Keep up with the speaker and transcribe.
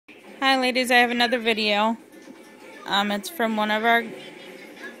Hi ladies, I have another video. It's from one of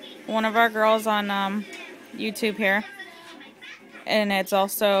our girls on YouTube here, and it's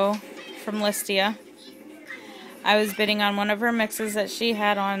also from Listia. I was bidding on one of her mixes that she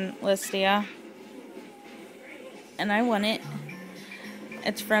had on Listia, and I won it.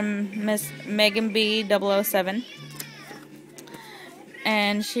 It's from Miss meganb007,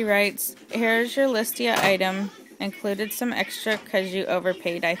 and she writes, "Here's your Listia item. Included some extra because you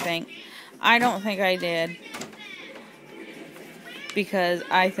overpaid, I think." I don't think I did, because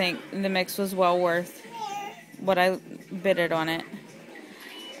I think the mix was well worth what I bidded on it.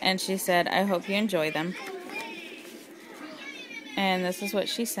 And she said, "I hope you enjoy them." And this is what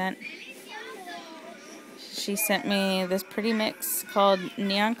she sent. She sent me this pretty mix called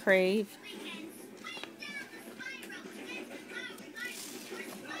Neon Crave.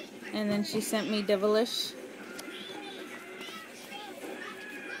 And then she sent me Devilish.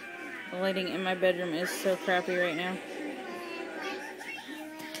 The lighting in my bedroom is so crappy right now.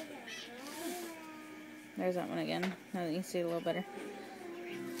 There's that one again, now that you can see it a little better.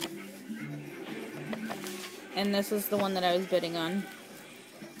 And this is the one that I was bidding on.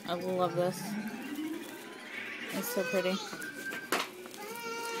 I love this. It's so pretty.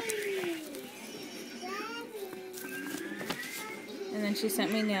 And then she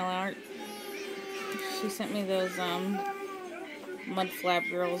sent me nail art. She sent me those mud flap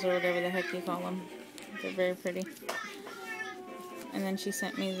girls, or whatever the heck you call them. They're very pretty. And then she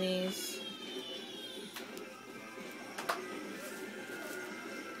sent me these.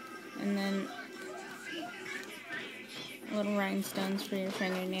 And then little rhinestones for your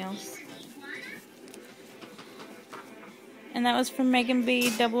fingernails. And that was from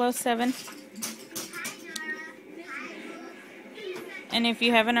meganb007. And if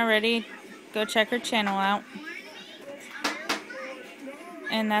you haven't already, go check her channel out.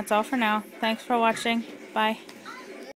 And that's all for now. Thanks for watching. Bye.